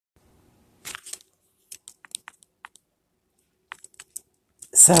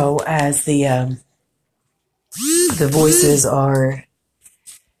So as the voices are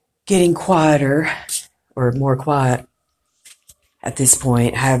getting quieter or more quiet at this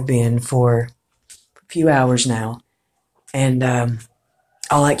point, have been for a few hours now, and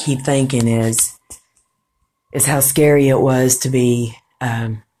all I keep thinking is how scary it was to be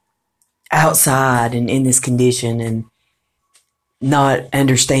outside and in this condition and not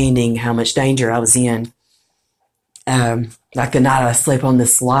understanding how much danger I was in. Like the night I slept on the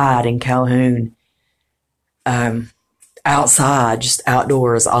slide in Calhoun, outside, just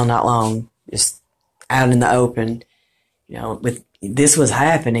outdoors all night long, just out in the open. With this was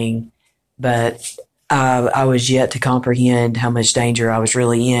happening, but I was yet to comprehend how much danger I was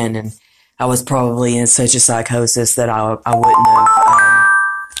really in, and I was probably in such a psychosis that I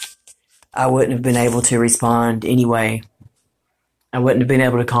wouldn't have been able to respond anyway. I wouldn't have been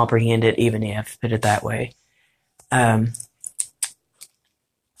able to comprehend it, even if, put it that way. And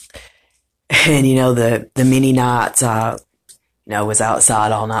the many nights I was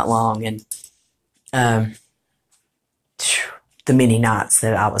outside all night long, and the many nights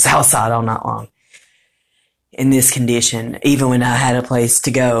that I was outside all night long in this condition, even when I had a place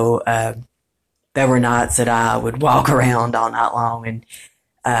to go, there were nights that I would walk around all night long,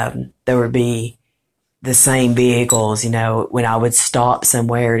 and there would be the same vehicles. When I would stop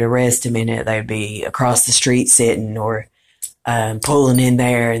somewhere to rest a minute, they'd be across the street sitting, or pulling in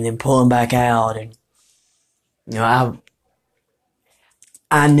there and then pulling back out. And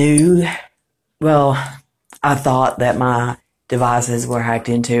I knew, well, I thought that my devices were hacked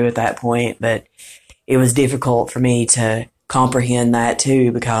into at that point, but it was difficult for me to comprehend that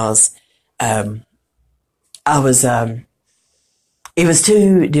too, because it was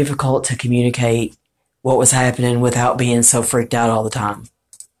too difficult to communicate what was happening without being so freaked out all the time.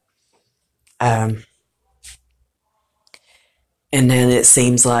 And then it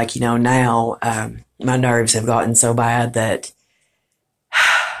seems like, now my nerves have gotten so bad that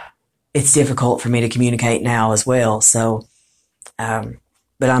it's difficult for me to communicate now as well. So, but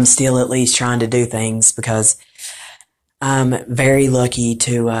I'm still at least trying to do things, because I'm very lucky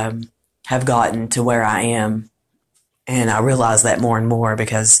to have gotten to where I am. And I realize that more and more,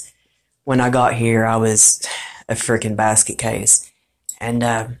 because when I got here, I was a freaking basket case. And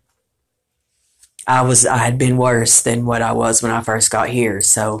I had been worse than what I was when I first got here.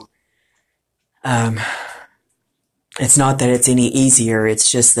 So it's not that it's any easier. It's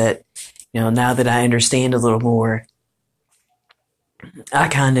just that, now that I understand a little more, I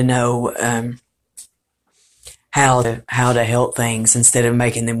kind of know how to help things instead of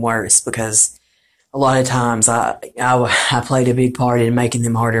making them worse, because a lot of times I played a big part in making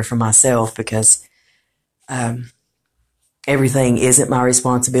them harder for myself, because everything isn't my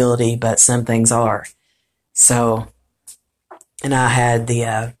responsibility, but some things are. So, and I had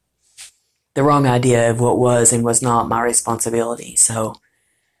the wrong idea of what was and was not my responsibility. So,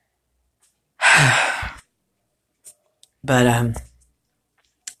 but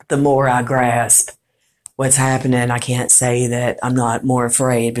the more I grasp what's happening, I can't say that I'm not more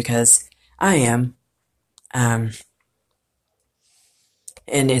afraid, because I am. And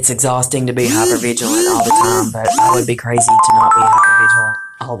it's exhausting to be hypervigilant all the time, but I would be crazy to not be hypervigilant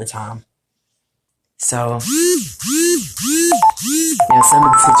all the time. So, some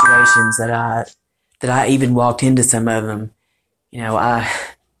of the situations that I even walked into, some of them, I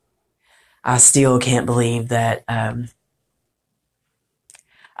still can't believe that I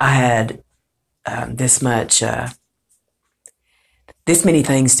had this many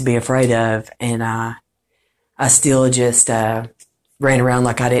things to be afraid of, and I still just ran around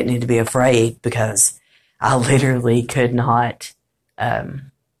like I didn't need to be afraid, because I literally could not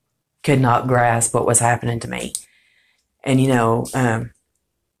grasp what was happening to me. And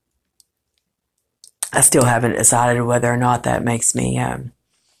I still haven't decided whether or not that makes me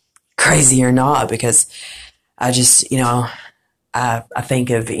crazy or not, because I just I think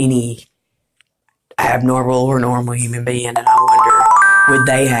of any abnormal or normal human being, and I wonder, would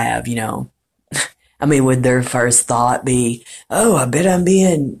they have would their first thought be, oh, I bet I'm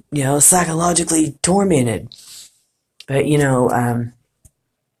being, psychologically tormented? But,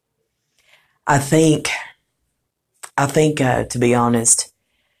 I think, to be honest,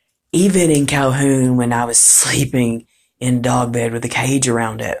 even in Calhoun, when I was sleeping in dog bed with a cage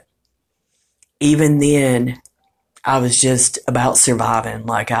around it, even then, I was just about surviving.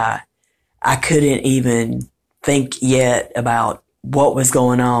 Like I couldn't even think yet about what was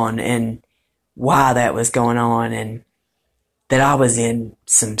going on and why that was going on, and that I was in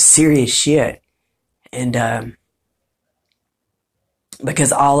some serious shit. And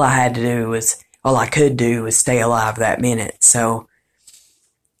because all I could do was stay alive that minute. So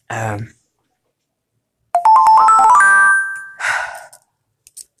Um,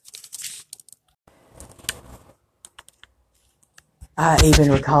 I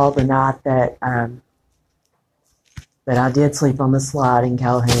even recall the night that I did sleep on the slide in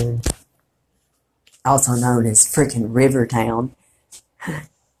Calhoun, also known as freaking Rivertown.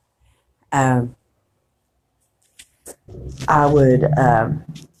 Um, I would,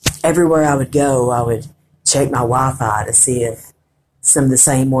 everywhere I would go, I would check my Wi-Fi to see if some of the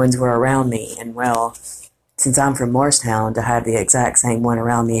same ones were around me. And well, since I'm from Morristown, to have the exact same one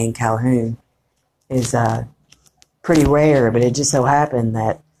around me in Calhoun is pretty rare. But it just so happened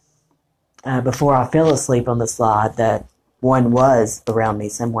that before I fell asleep on the slide, that one was around me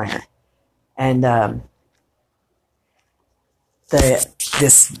somewhere. And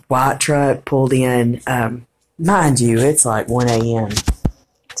this white truck pulled in. Mind you, it's like 1 a.m.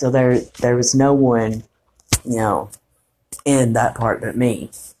 So there was no one, in that part but me.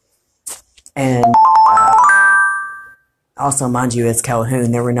 And also, mind you, it's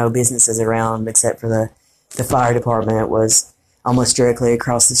Calhoun. There were no businesses around except for the fire department. It was almost directly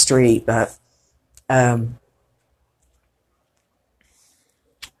across the street. But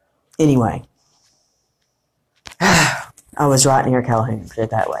anyway, I was right near Calhoun, put it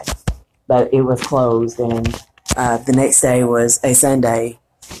that way. But it was closed, and the next day was a Sunday,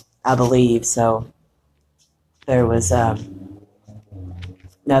 I believe, so there was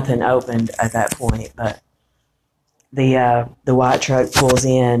nothing opened at that point. But the white truck pulls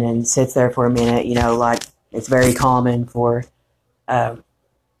in and sits there for a minute, like it's very common for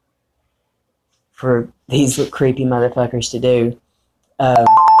these creepy motherfuckers to do.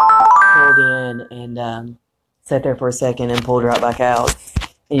 Pulled in and sat there for a second and pulled right back out.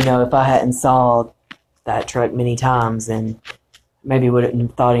 And, if I hadn't saw that truck many times, then maybe wouldn't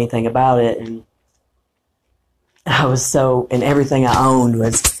have thought anything about it. And and everything I owned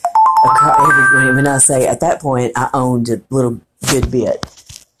was, when I say at that point, I owned a little good bit.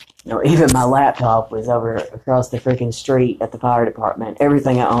 Even my laptop was over across the freaking street at the fire department.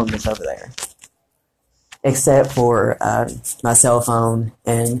 Everything I owned was over there. Except for my cell phone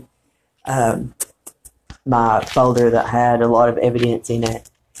and my folder that had a lot of evidence in it.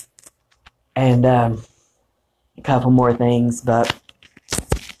 And a couple more things, but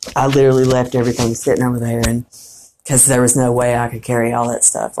I literally left everything sitting over there, and because there was no way I could carry all that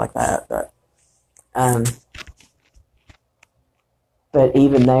stuff like that. But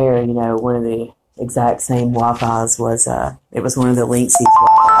even there, one of the exact same Wi-Fi's was it was one of the Linksys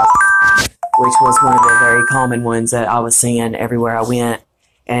Wi-Fi's, which was one of the very common ones that I was seeing everywhere I went,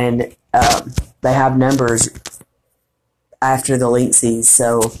 and they have numbers after the Linksys,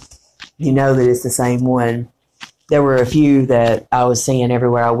 so you know that it's the same one. There were a few that I was seeing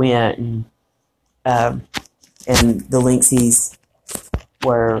everywhere I went, and the Linksys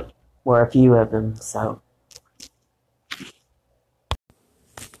were a few of them. So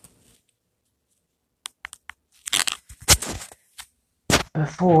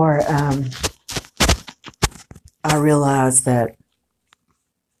before I realized that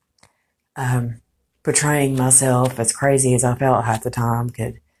portraying myself as crazy as I felt half the time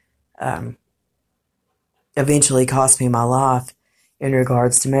could eventually cost me my life in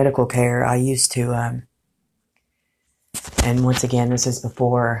regards to medical care. I used to, and once again, this is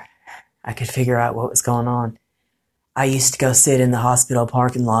before I could figure out what was going on. I used to go sit in the hospital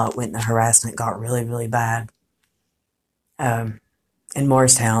parking lot when the harassment got really, really bad. In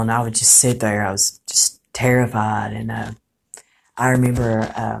Morristown, I would just sit there. I was just terrified, and I remember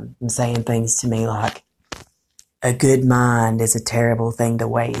them saying things to me like, "A good mind is a terrible thing to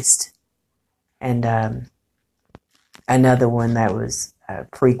waste." And another one that was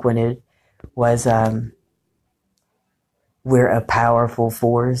frequented was, "We're a powerful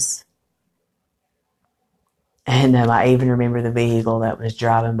force." And I even remember the vehicle that was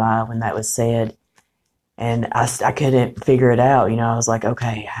driving by when that was said. And I couldn't figure it out, I was like,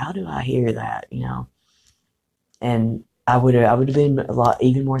 okay, how do I hear that, And I would have been a lot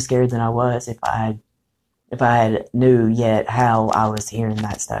even more scared than I was if I had knew yet how I was hearing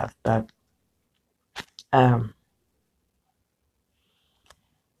that stuff. But I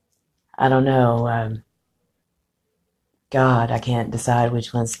don't know. God, I can't decide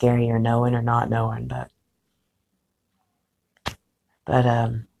which one's scarier, knowing or not knowing. But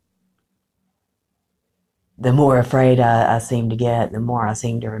the more afraid I seem to get, the more I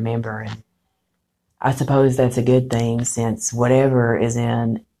seem to remember. And I suppose that's a good thing, since whatever is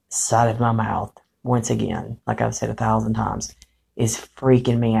inside of my mouth, once again, like I've said 1,000 times, is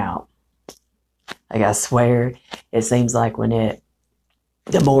freaking me out. Like, I swear, it seems like the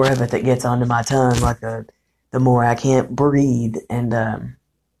more of it that gets onto my tongue, like the more I can't breathe. And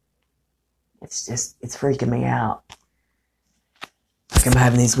it's freaking me out. Like I'm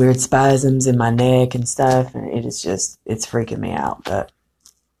having these weird spasms in my neck and stuff, and it's freaking me out. But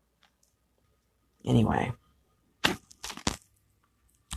anyway,